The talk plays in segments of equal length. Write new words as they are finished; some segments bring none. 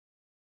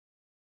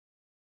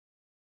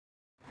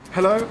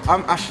Hello,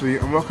 I'm Ashley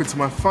and welcome to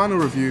my final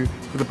review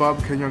for the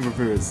Barbican Young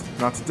Reviewers.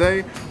 Now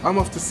today, I'm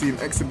off to see an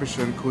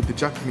exhibition called the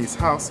Japanese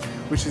House,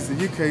 which is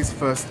the UK's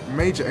first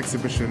major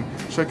exhibition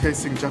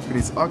showcasing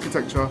Japanese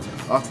architecture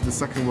after the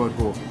Second World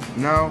War.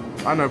 Now,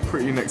 I know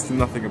pretty next to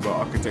nothing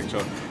about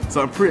architecture,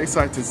 so I'm pretty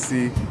excited to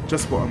see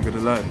just what I'm going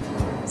to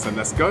learn. So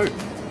let's go!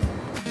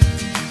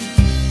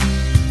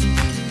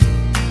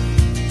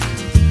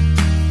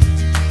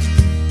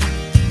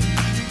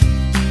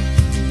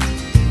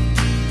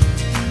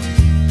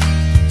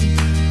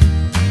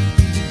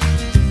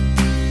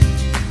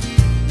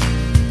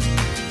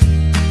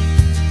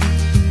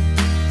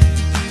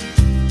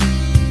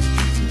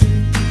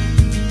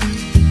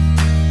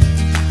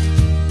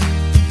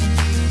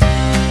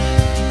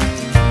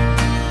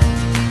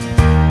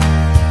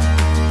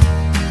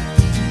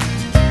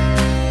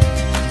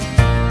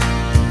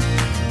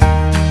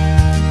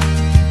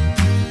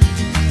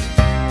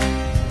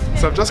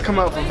 So I've just come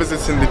out from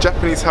visiting the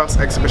Japanese House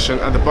exhibition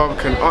at the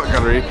Barbican Art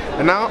Gallery,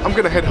 and now I'm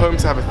going to head home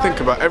to have a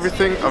think about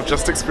everything I've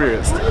just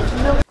experienced.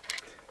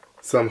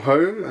 So I'm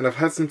home and I've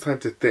had some time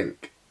to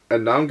think,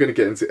 and now I'm going to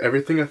get into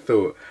everything I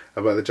thought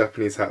about the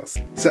Japanese house.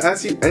 So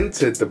as you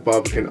entered the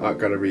Barbican Art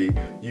Gallery,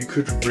 you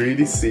could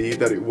really see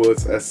that it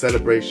was a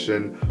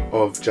celebration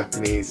of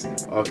Japanese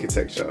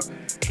architecture.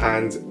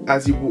 And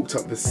as you walked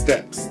up the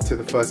steps to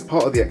the first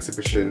part of the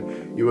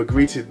exhibition, you were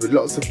greeted with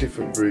lots of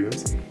different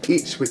rooms,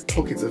 each with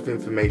pockets of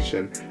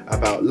information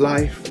about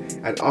life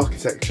and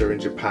architecture in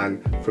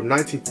Japan from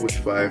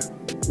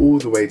 1945 all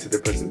the way to the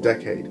present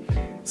decade.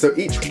 So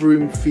each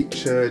room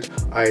featured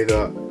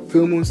either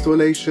film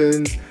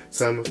installations,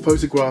 some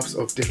photographs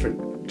of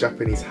different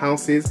Japanese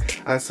houses,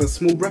 and some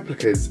small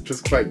replicas, which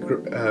was quite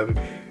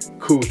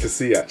cool to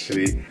see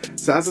actually.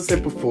 So as I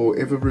said before,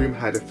 if a room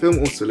had a film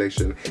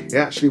installation, it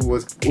actually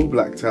was all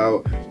blacked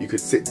out. You could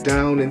sit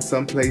down in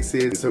some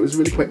places, so it was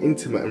really quite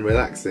intimate and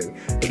relaxing.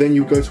 But then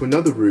you would go to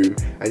another room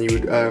and you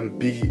would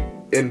be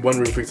in one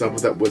room, for example,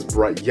 that was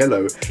bright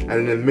yellow, and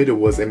in the middle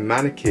was a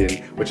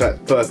mannequin, which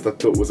at first I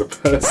thought was a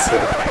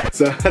person.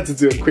 So I had to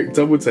do a quick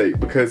double take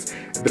because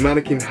the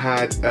mannequin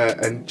had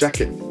a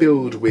jacket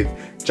filled with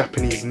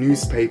Japanese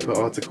newspaper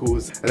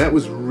articles, and that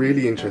was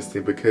really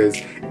interesting because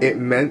it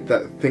meant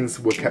that things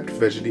were kept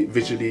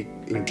visually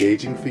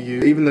engaging for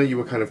you. Even though you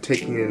were kind of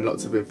taking in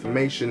lots of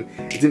information,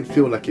 it didn't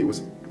feel like you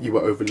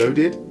were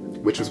overloaded,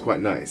 which was quite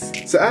nice.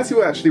 So as you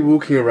were actually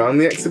walking around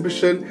the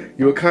exhibition,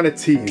 you were kind of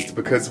teased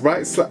because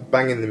right slap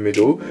bang in the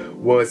middle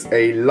was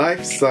a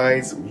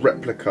life-size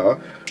replica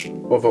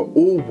of an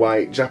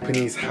all-white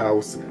Japanese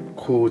house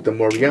called the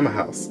Moriyama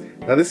House.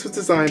 Now this was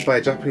designed by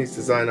a Japanese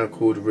designer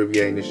called Rie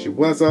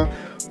Nishiwaza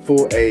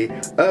for a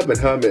urban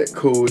hermit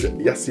called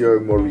Yasuo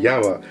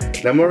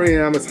Moriyama. Now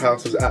Moriyama's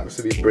house was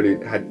absolutely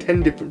brilliant. It had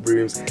 10 different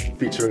rooms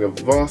featuring a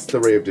vast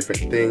array of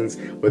different things,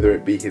 whether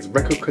it be his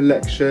record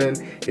collection,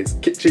 his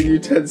kitchen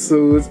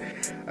utensils,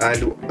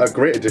 and a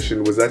great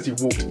addition was as you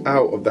walked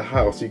out of the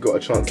house you got a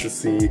chance to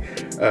see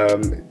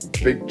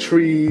big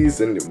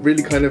trees and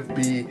really kind of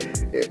be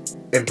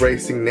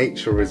embracing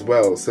nature as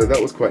well, so that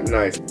was quite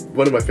nice.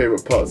 One of my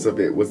favourite parts of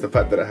it was the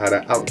fact that it had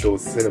an outdoor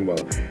cinema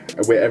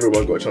where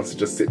everyone got a chance to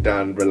just sit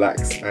down,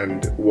 relax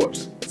and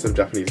watch some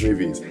Japanese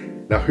movies.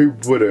 Now who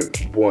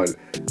wouldn't want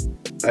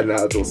an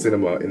outdoor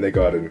cinema in their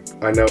garden?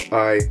 I know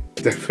I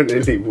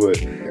definitely would,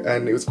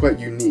 and it was quite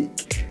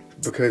unique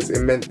because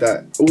it meant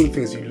that all the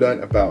things you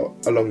learnt about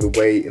along the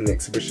way in the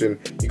exhibition,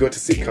 you got to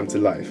see come to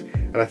life,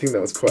 and I think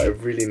that was quite a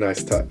really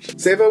nice touch.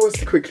 So if I was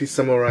to quickly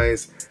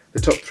summarise the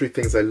top 3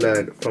 things I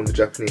learned from the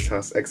Japanese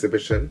House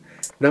exhibition.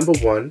 Number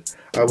 1,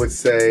 I would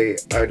say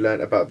I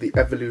learned about the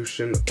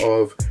evolution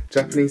of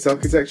Japanese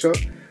architecture.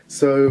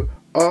 So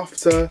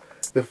after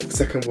the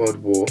Second World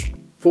War,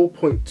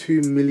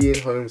 4.2 million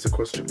homes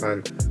across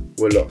Japan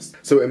were lost.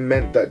 So it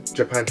meant that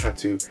Japan had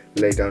to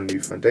lay down new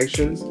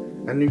foundations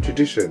and new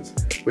traditions,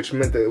 which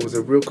meant that there was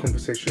a real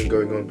conversation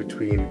going on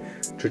between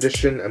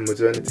tradition and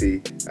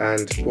modernity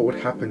and what would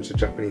happen to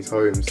Japanese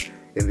homes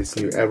in this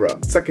new era.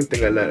 Second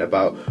thing I learned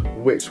about,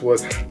 which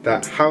was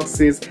that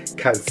houses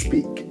can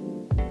speak.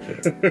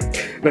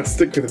 Now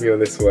stick with me on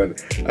this one.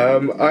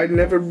 I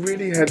never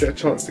really had a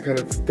chance to kind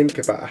of think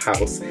about a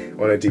house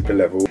on a deeper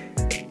level.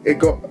 It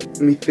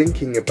got me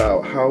thinking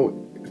about how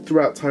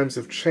throughout times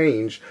of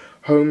change,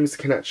 homes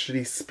can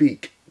actually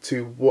speak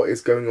to what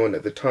is going on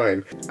at the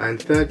time. And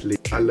thirdly,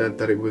 I learned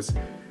that it was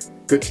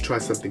good to try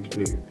something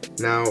new.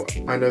 Now,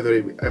 I know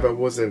that if I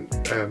wasn't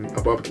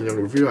a Barbican Young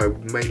Reviewer,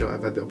 I may not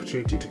have had the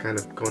opportunity to kind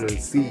of go on and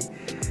see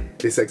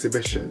this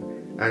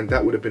exhibition, and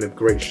that would have been a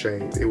great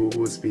shame. It will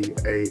always be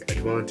an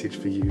advantage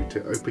for you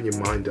to open your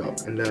mind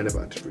up and learn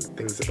about different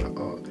things about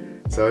art.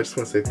 So I just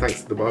want to say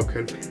thanks to the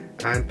Barbican,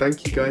 and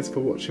thank you guys for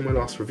watching my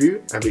last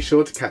review, and be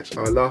sure to catch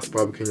our last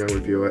Barbican Young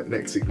Reviewer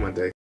next week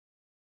Monday.